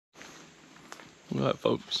Look at that,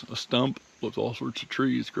 folks. A stump with all sorts of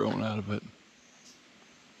trees growing out of it.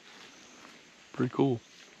 Pretty cool.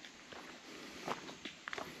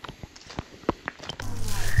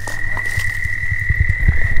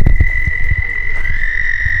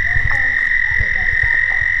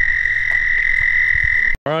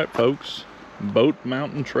 All right, folks. Boat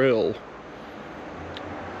Mountain Trail.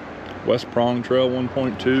 West Prong Trail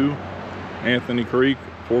 1.2. Anthony Creek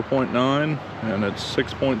 4.9. And it's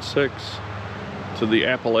 6.6 to the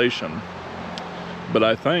Appalachian. But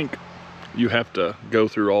I think you have to go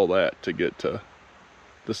through all that to get to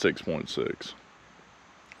the 6.6.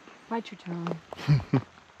 Bite your tongue.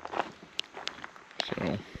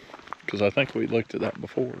 So, because I think we looked at that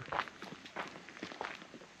before.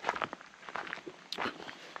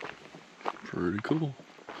 Pretty cool.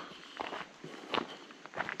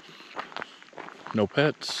 No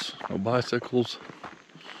pets, no bicycles,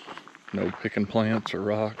 no picking plants or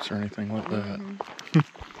rocks or anything like that.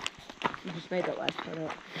 You just made that last part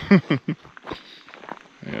up.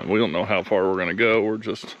 Yeah, we don't know how far we're gonna go. We're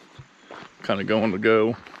just kind of going to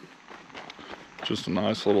go. Just a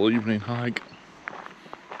nice little evening hike.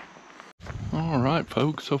 All right,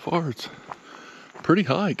 folks, so far it's a pretty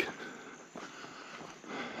hike.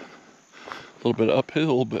 A little bit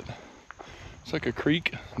uphill, but it's like a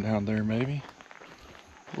creek down there, maybe.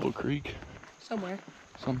 A little creek. Somewhere.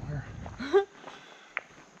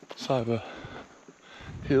 Side of a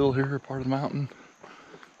hill here, part of the mountain.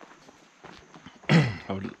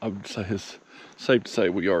 I would say it's safe to say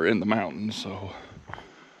we are in the mountains, so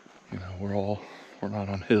you know we're not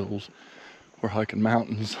on hills. We're hiking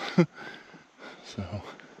mountains. So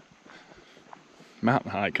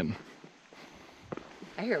mountain hiking.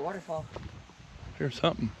 I hear a waterfall. Here's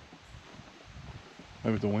something.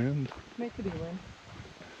 Maybe the wind. Maybe it could be wind.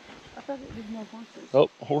 I thought it was more horses. Oh,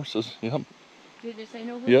 horses. Yep. Did it say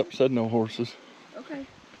no horses? Yep, said no horses. Okay.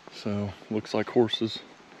 So looks like horses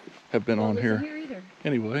have been on here. Here either.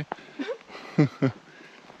 Anyway.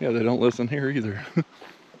 Yeah, they don't listen here either.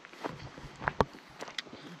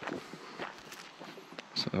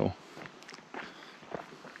 So.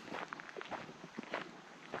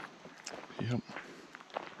 Yep.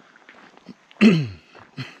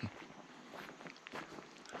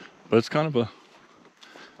 But it's kind of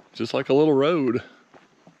just like a little road.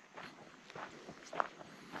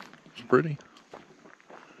 It's pretty.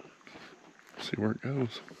 See where it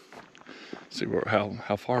goes. See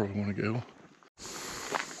how far we want to go.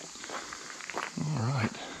 All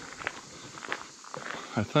right.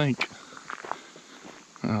 I think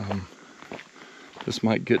this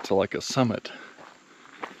might get to like a summit.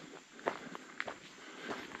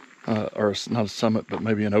 Or not a summit, but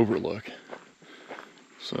maybe an overlook.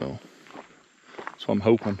 So I'm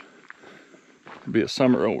hoping it'll be a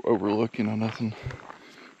summer overlook, you know, nothing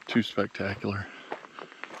too spectacular,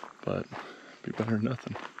 but be better than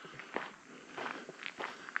nothing.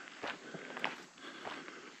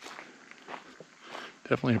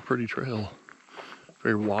 Definitely a pretty trail,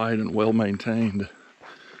 very wide and well maintained.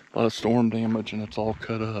 A lot of storm damage and it's all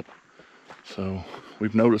cut up. So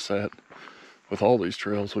we've noticed that with all these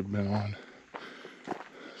trails we've been on.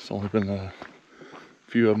 It's only been a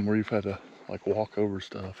few of them where you've had to like walk over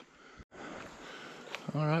stuff.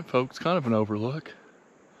 All right, folks, kind of an overlook.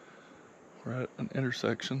 We're at an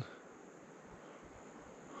intersection.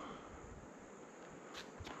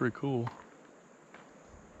 It's pretty cool.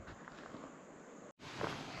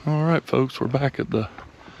 All right, folks, we're back at the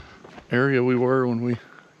area we were when we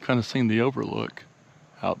kind of seen the overlook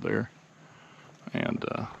out there. And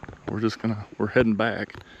we're heading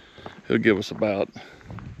back. It'll give us about,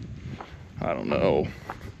 I don't know,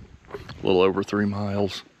 a little over 3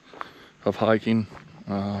 miles of hiking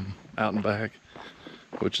out and back,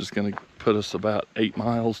 which is going to put us about 8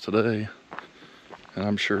 miles today. And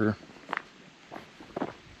I'm sure,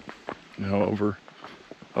 you know, over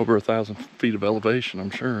 1,000 feet of elevation,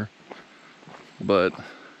 I'm sure. But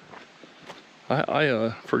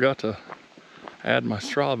I forgot to add my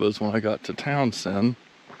Stravas when I got to Townsend,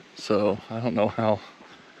 so I don't know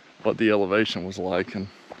what the elevation was like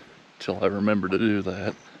until I remember to do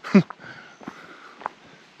that.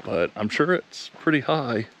 But I'm sure it's pretty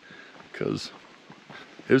high because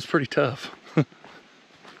it was pretty tough. It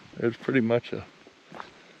was pretty much a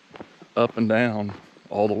up and down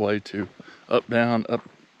all the way to up, down, up,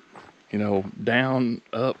 you know, down,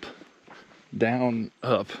 up,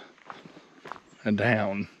 and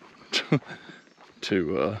down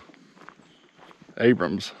to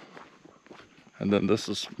Abrams. And then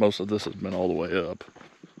most of this has been all the way up.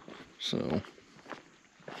 So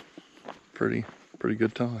pretty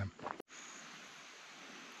good time.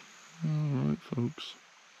 All right, folks.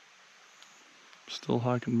 Still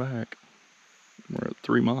hiking back. We're at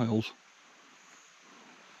 3 miles.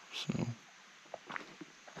 So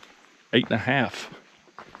 8.5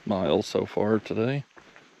 miles so far today.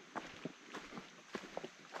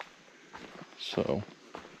 So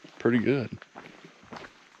pretty good.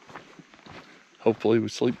 Hopefully we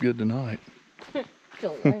sleep good tonight.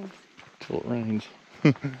 Till it rains. Till it rains.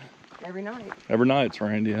 Every night. Every night it's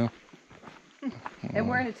rained, yeah. And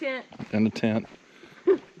we're in a tent. In a tent.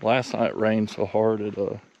 Last night it rained so hard it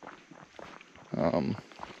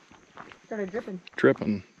Started dripping.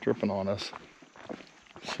 Dripping on us.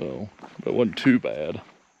 So, but it wasn't too bad.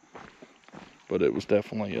 But it was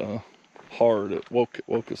definitely hard. It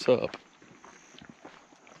woke us up.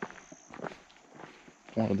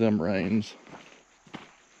 One of them rains.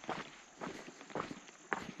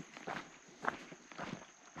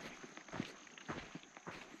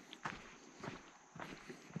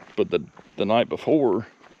 But the night before,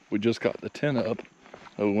 we just got the tent up,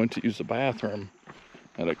 and we went to use the bathroom,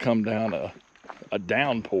 and it come down a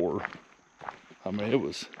downpour. I mean, it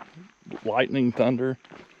was lightning, thunder.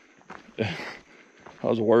 I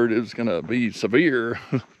was worried it was gonna be severe.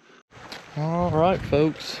 All right,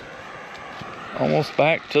 folks, almost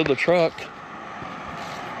back to the truck.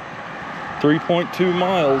 3.2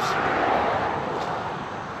 miles.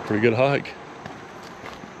 Pretty good hike.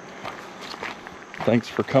 Thanks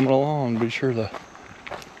for coming along. Be sure to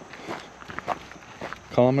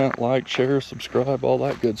comment, like, share, subscribe, all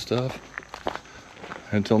that good stuff.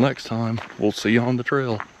 Until next time, we'll see you on the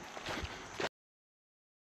trail.